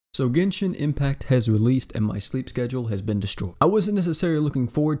So Genshin Impact has released and my sleep schedule has been destroyed. I wasn't necessarily looking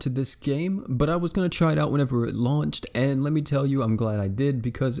forward to this game, but I was going to try it out whenever it launched, and let me tell you, I'm glad I did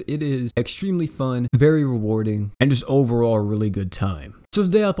because it is extremely fun, very rewarding, and just overall a really good time. So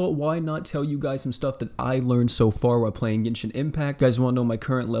today I thought, why not tell you guys some stuff that I learned so far while playing Genshin Impact. You guys want to know my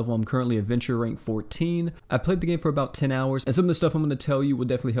current level? I'm currently adventure rank 14. I played the game for about 10 hours, and some of the stuff I'm going to tell you will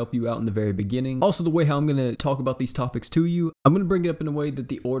definitely help you out in the very beginning. Also, the way how I'm going to talk about these topics to you, I'm going to bring it up in a way that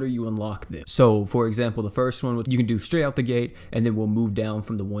the order you unlock them. So for example, the first one you can do straight out the gate, and then we'll move down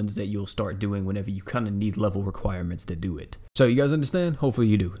from the ones that you'll start doing whenever you kind of need level requirements to do it. So you guys understand? Hopefully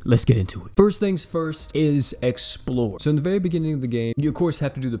you do. Let's get into it. First things first is explore. So in the very beginning of the game, you of course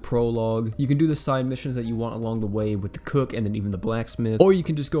have to do the prologue. You can do the side missions that you want along the way with the cook and then even the blacksmith, or you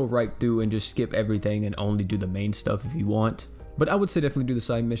can just go right through and just skip everything and only do the main stuff if you want. But I would say definitely do the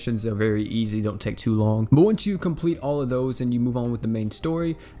side missions. They're very easy, don't take too long. But once you complete all of those and you move on with the main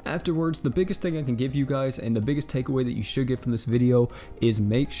story, afterwards, the biggest thing I can give you guys and the biggest takeaway that you should get from this video is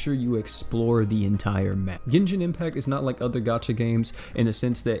make sure you explore the entire map. Genshin Impact is not like other gacha games in the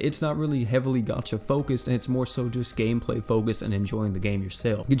sense that it's not really heavily gacha focused, and it's more so just gameplay focused and enjoying the game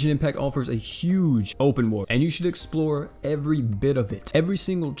yourself. Genshin Impact offers a huge open world, and you should explore every bit of it. Every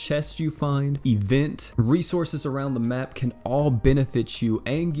single chest you find, event, resources around the map can all benefit you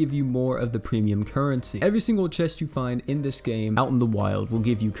and give you more of the premium currency. Every single chest you find in this game out in the wild will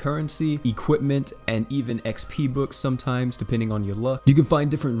give you currency, equipment, and even XP books sometimes depending on your luck. You can find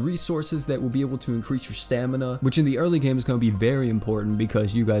different resources that will be able to increase your stamina, which in the early game is going to be very important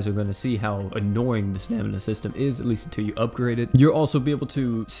because you guys are going to see how annoying the stamina system is, at least until you upgrade it. You'll also be able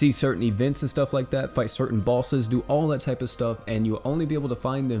to see certain events and stuff like that, fight certain bosses, do all that type of stuff, and you'll only be able to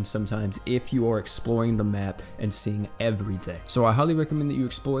find them sometimes if you are exploring the map and seeing everything. So I highly recommend that you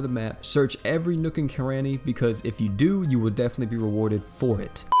explore the map, search every nook and cranny, because if you do, you will definitely be rewarded for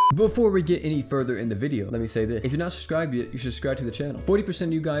it. Before we get any further in the video, let me say this. If you're not subscribed yet, you should subscribe to the channel. 40%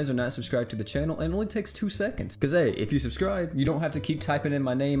 of you guys are not subscribed to the channel, and it only takes 2 seconds. Because hey, if you subscribe, you don't have to keep typing in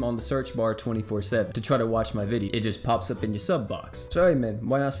my name on the search bar 24/7 to try to watch my video. It just pops up in your sub box. So hey man,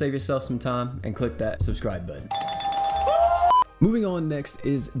 why not save yourself some time and click that subscribe button. Moving on, next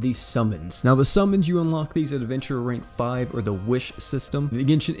is the summons. Now the summons, you unlock these at adventure rank 5 or the wish system.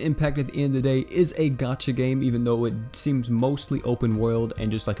 Genshin Impact at the end of the day is a gacha game, even though it seems mostly open world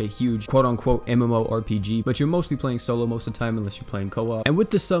and just like a huge quote unquote MMORPG, but you're mostly playing solo most of the time unless you're playing co-op. And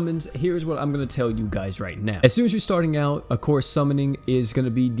with the summons, here's what I'm going to tell you guys right now. As soon as you're starting out, of course summoning is going to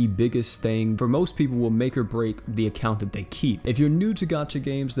be the biggest thing. For most people, will make or break the account that they keep. If you're new to gacha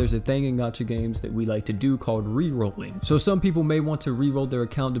games, there's a thing in gacha games that we like to do called re-rolling. So some people may want to re-roll their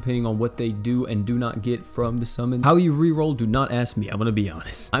account depending on what they do and do not get from the summon. How you re-roll, do not ask me. I'm gonna be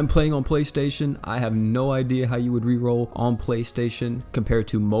honest. I'm playing on PlayStation. I have no idea how you would re-roll on PlayStation compared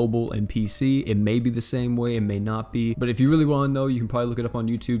to mobile and PC. It may be the same way, it may not be. But if you really want to know, you can probably look it up on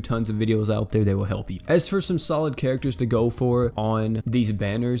YouTube. Tons of videos out there that will help you. As for some solid characters to go for on these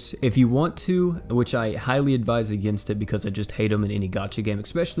banners, if you want to, which I highly advise against it because I just hate them in any gacha game,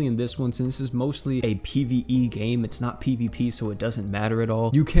 especially in this one, since this is mostly a PvE game. It's not PvP, so it doesn't matter at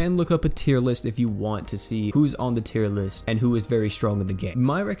all. You can look up a tier list if you want to see who's on the tier list and who is very strong in the game.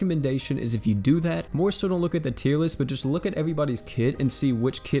 My recommendation is, if you do that, more so don't look at the tier list, but just look at everybody's kit and see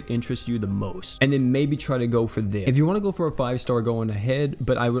which kit interests you the most, and then maybe try to go for them. If you want to go for a 5-star, go on ahead,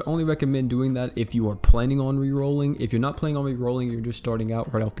 but I would only recommend doing that if you are planning on re-rolling. If you're not planning on re-rolling, you're just starting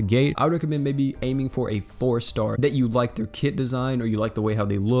out right out the gate, I would recommend maybe aiming for a 4-star that you like their kit design or you like the way how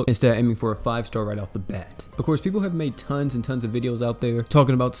they look, instead of aiming for a 5-star right off the bat. Of course, people have made tons and tons of videos out there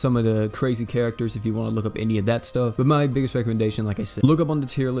talking about some of the crazy characters if you want to look up any of that stuff, but my biggest recommendation, like I said, look up on the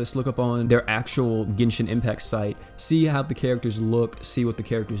tier list, look up on their actual Genshin Impact site, see how the characters look, see what the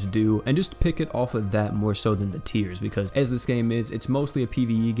characters do, and just pick it off of that more so than the tiers, because as this game is, it's mostly a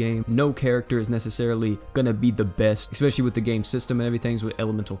PvE game. No character is necessarily gonna be the best, especially with the game system and everything with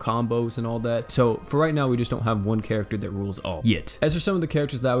elemental combos and all that. So for right now, we just don't have one character that rules all yet. As for some of the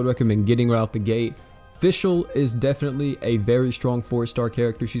characters that I would recommend getting right out the gate, Fischl is definitely a very strong 4-star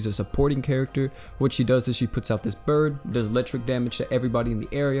character. She's a supporting character. What she does is she puts out this bird, does electric damage to everybody in the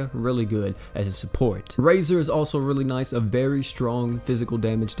area. Really good as a support. Razor is also really nice, a very strong physical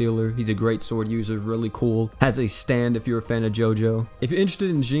damage dealer. He's a great sword user, really cool. Has a stand if you're a fan of JoJo. If you're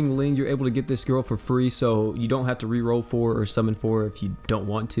interested in Jingling, you're able to get this girl for free, so you don't have to re-roll for her or summon for her if you don't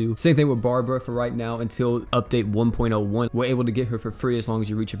want to. Same thing with Barbara for right now until update 1.01. We're able to get her for free as long as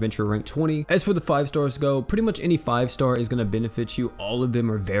you reach adventure rank 20. As for the 5 stars, stars go, pretty much any 5-star is going to benefit you. All of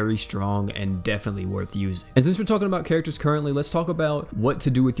them are very strong and definitely worth using. And since we're talking about characters currently, let's talk about what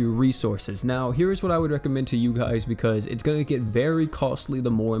to do with your resources. Now, here's what I would recommend to you guys, because it's going to get very costly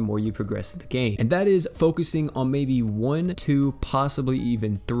the more and more you progress in the game. And that is focusing on maybe 1, 2, possibly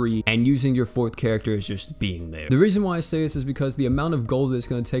even 3, and using your 4th character as just being there. The reason why I say this is because the amount of gold that it's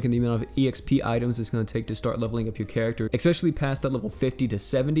going to take and the amount of EXP items it's going to take to start leveling up your character, especially past that level 50 to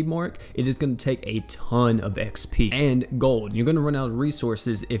 70 mark, it is going to take a ton of XP and gold. You're going to run out of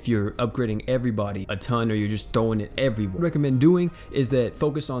resources if you're upgrading everybody a ton or you're just throwing it everywhere. What I recommend doing is that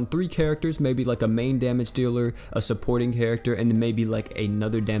focus on 3 characters, maybe like a main damage dealer, a supporting character, and then maybe like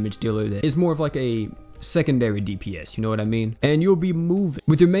another damage dealer that is more of like a secondary DPS, you know what I mean? And you'll be moving.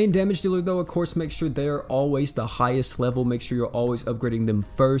 With your main damage dealer though, of course, make sure they're always the highest level. Make sure you're always upgrading them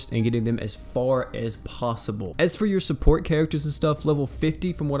first and getting them as far as possible. As for your support characters and stuff, level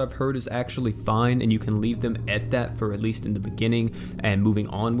 50 from what I've heard is actually fine, and you can leave them at that for at least in the beginning and moving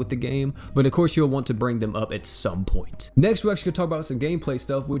on with the game. But of course, you'll want to bring them up at some point. Next, we're actually gonna talk about some gameplay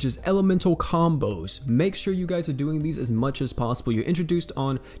stuff, which is elemental combos. Make sure you guys are doing these as much as possible. You're introduced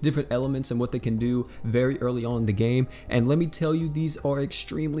on different elements and what they can do very early on in the game, and let me tell you, these are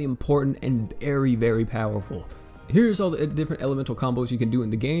extremely important and very powerful. Here's all the different elemental combos you can do in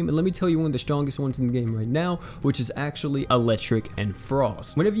the game, and let me tell you one of the strongest ones in the game right now, which is actually electric and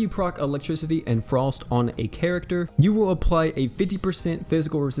frost. Whenever you proc electricity and frost on a character, you will apply a 50%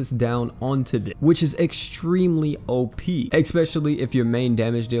 physical resist down onto them, which is extremely OP, especially if your main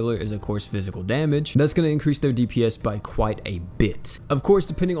damage dealer is of course physical damage. That's going to increase their DPS by quite a bit. Of course,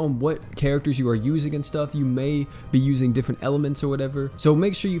 depending on what characters you are using and stuff, you may be using different elements or whatever, so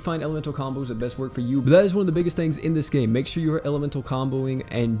make sure you find elemental combos that best work for you. But that is one of the biggest things in this game. Make sure you're elemental comboing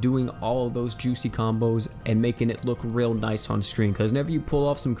and doing all of those juicy combos and making it look real nice on screen, because whenever you pull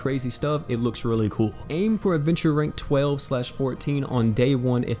off some crazy stuff, it looks really cool. Aim for adventure rank 12/14 on day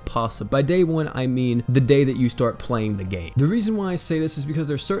 1 if possible. By day 1, I mean the day that you start playing the game. The reason why I say this is because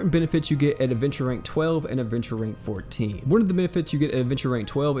there's certain benefits you get at adventure rank 12 and adventure rank 14. One of the benefits you get at adventure rank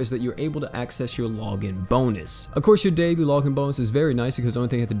 12 is that you're able to access your login bonus. Of course, your daily login bonus is very nice because the only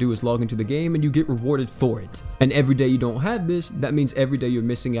thing you have to do is log into the game and you get rewarded for it. And every day you don't have this, that means every day you're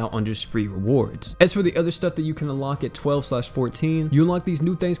missing out on just free rewards. As for the other stuff that you can unlock at 12/14, you unlock these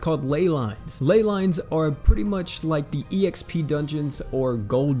new things called ley lines. Ley lines are pretty much like the EXP dungeons or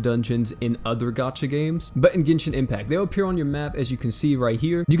gold dungeons in other gacha games, but in Genshin Impact. They'll appear on your map as you can see right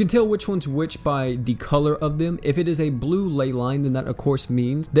here. You can tell which one's which by the color of them. If it is a blue ley line, then that of course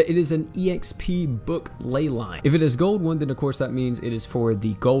means that it is an EXP book ley line. If it is gold one, then of course that means it is for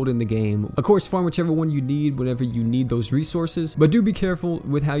the gold in the game. Of course, farm whichever one you need whenever you need those resources, but do be careful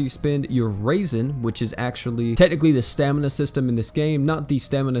with how you spend your raisin, which is actually technically the stamina system in this game, not the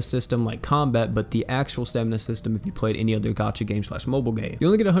stamina system like combat, but the actual stamina system if you played any other gacha game / mobile game. You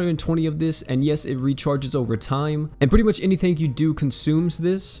only get 120 of this, and yes, it recharges over time, and pretty much anything you do consumes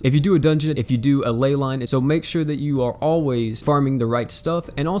this. If you do a dungeon, if you do a ley line, so make sure that you are always farming the right stuff,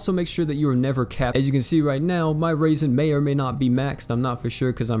 and also make sure that you are never capped. As you can see right now, my raisin may or may not be maxed. I'm not for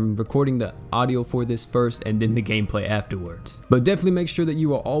sure because I'm recording the audio for this first and then the gameplay afterwards. But definitely make sure that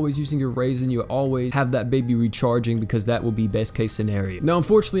you are always using your raisin, you always have that baby recharging, because that will be best case scenario. Now,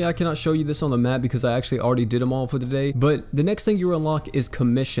 unfortunately, I cannot show you this on the map because I actually already did them all for today, but the next thing you unlock is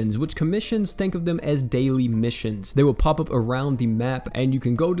commissions, which commissions, think of them as daily missions. They will pop up around the map and you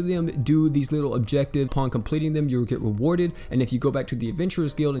can go to them, do these little objectives. Upon completing them, you'll get rewarded, and if you go back to the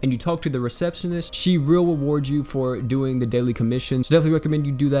Adventurers Guild and you talk to the receptionist, she will reward you for doing the daily commissions. So definitely recommend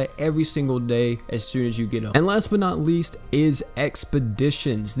you do that every single day as soon as you get up. And last but not least is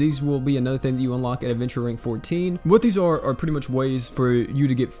expeditions. These will be another thing that you unlock at adventure rank 14. What these are pretty much ways for you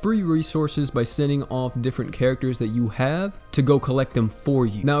to get free resources by sending off different characters that you have to go collect them for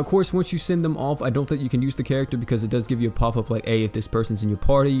you. Now, of course, once you send them off, I don't think you can use the character because it does give you a pop-up like, hey, if this person's in your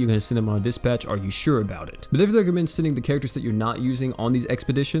party, you're going to send them on a dispatch. Are you sure about it? But definitely recommend sending the characters that you're not using on these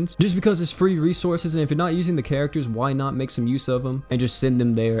expeditions, just because it's free resources, and if you're not using the characters, why not make some use of them and just send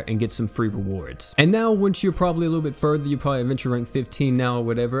them there and get some free rewards. And now, once you're probably a little bit further, you're probably adventure rank 15 now or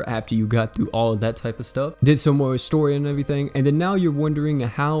whatever, after you got through all of that type of stuff, did some more story and everything, and then now you're wondering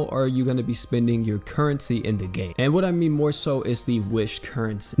how are you going to be spending your currency in the game. And what I mean more so is the wish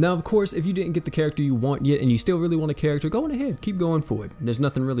currency. Now, of course, if you didn't get the character you want yet and you still really want a character, go on ahead, keep going for it. There's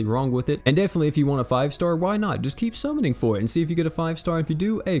nothing really wrong with it, and definitely if you want a 5-star, why not? Just keep summoning for it and see if you get a 5-star. If you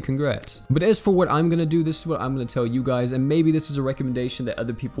do, hey, congrats. But as for what I'm going to do, this is what I'm going to tell you guys, and maybe this is a recommendation that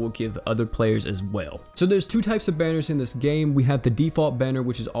other people will give other players as well. So there's two types of banners in this game. We have the default banner,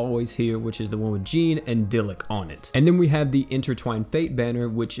 which is always here, which is the one with Jean and Dillik on it. And then we have the Intertwined Fate banner,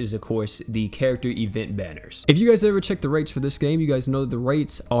 which is of course the character event banners. If you guys ever check the rates for this game, you guys know that the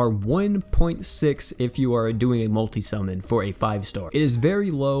rates are 1.6 if you are doing a multi-summon for a 5-star. It is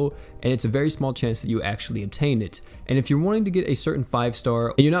very low, and it's a very small chance that you actually obtain it. And if you're wanting to get a certain 5-star,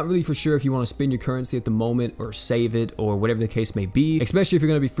 and you're not really for sure if you want to spend your currency at the moment or save it or whatever the case may be, especially if you're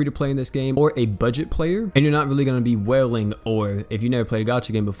going to be free to play in this game or a budget player, and you're not really going to be wailing, or if you never played a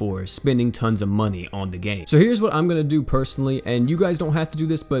gacha game before, spending tons of money on the game. So here's what I'm going to do personally, and you guys don't have to do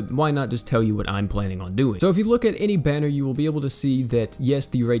this, but why not just tell you what I'm planning on doing? So if you look at any banner, you will be able to see that yes,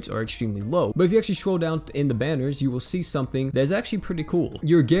 the rates are extremely low, but if you actually scroll down in the banners, you will see something that's actually pretty cool.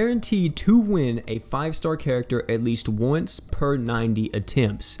 You're guaranteed to win a 5-star character at least once per 90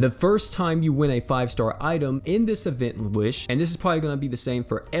 attempts. The first time you win a 5-star item in this event wish, and this is probably going to be the same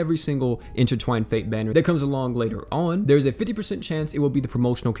for every single Intertwined Fate banner that comes along later on, there's a 50% chance it will be the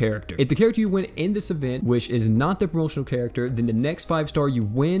promotional character. If the character you win in this event wish is not the promotional character, then the next 5-star you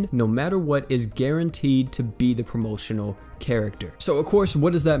win, no matter what, is guaranteed to be the promotional character. So of course,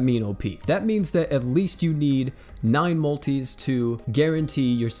 what does that mean, OP? That means that at least you need 9 multis to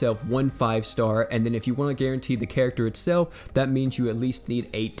guarantee yourself 1 5-star, and then if you want to guarantee the character itself, that means you at least need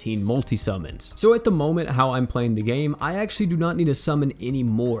 18 multi-summons. So at the moment, how I'm playing the game, I actually do not need to summon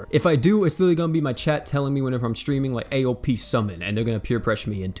anymore. If I do, it's literally gonna be my chat telling me whenever I'm streaming like AOP summon, and they're gonna peer pressure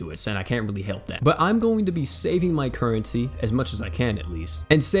me into it, and I can't really help that. But I'm going to be saving my currency as much as I can at least,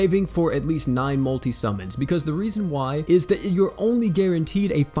 and saving for at least 9 multi-summons, because the reason why is that you're only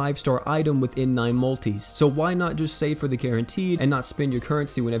guaranteed a 5-star item within 9 multis. So why not just save for the guaranteed and not spend your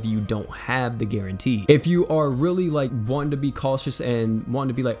currency whenever you don't have the guaranteed? If you are really like wanting to be cautious and wanting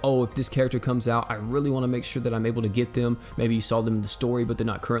to be like, oh, if this character comes out, I really want to make sure that I'm able to get them. Maybe you saw them in the story, but they're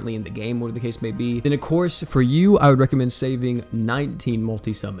not currently in the game, whatever the case may be. Then of course, for you, I would recommend saving 19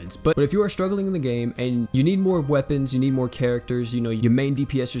 multi-summons. But if you are struggling in the game and you need more weapons, you need more characters, you know, your main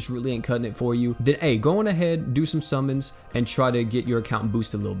DPS just really ain't cutting it for you, then hey, go on ahead, do some summons, and try to get your account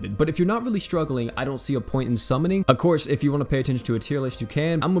boosted a little bit. But if you're not really struggling, I don't see a point in summoning. Of course, if you want to pay attention to a tier list, you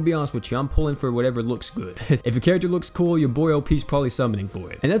can. I'm gonna be honest with you, I'm pulling for whatever looks good. If a character looks cool, your boy OP's probably summoning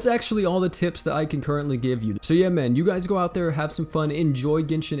for it. And that's actually all the tips that I can currently give you. So yeah, man, you guys go out there, have some fun, enjoy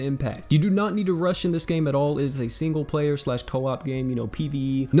Genshin Impact. You do not need to rush in this game at all. It is a single player / co-op game, you know,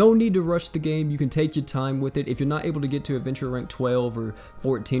 PvE. No need to rush the game. You can take your time with it. If you're not able to get to adventure rank 12 or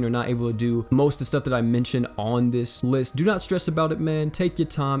 14, or not able to do most of the stuff that I mentioned on this list, do not stress about it, man. Take your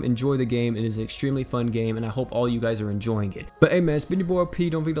time, enjoy the game. It is an extremely fun game, and I hope all you guys are enjoying it. But hey, man, it's been your boy P.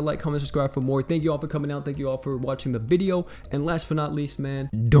 Don't forget to like, comment, subscribe for more. Thank you all for coming out. Thank you all for watching the video. And last but not least, man,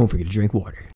 don't forget to drink water.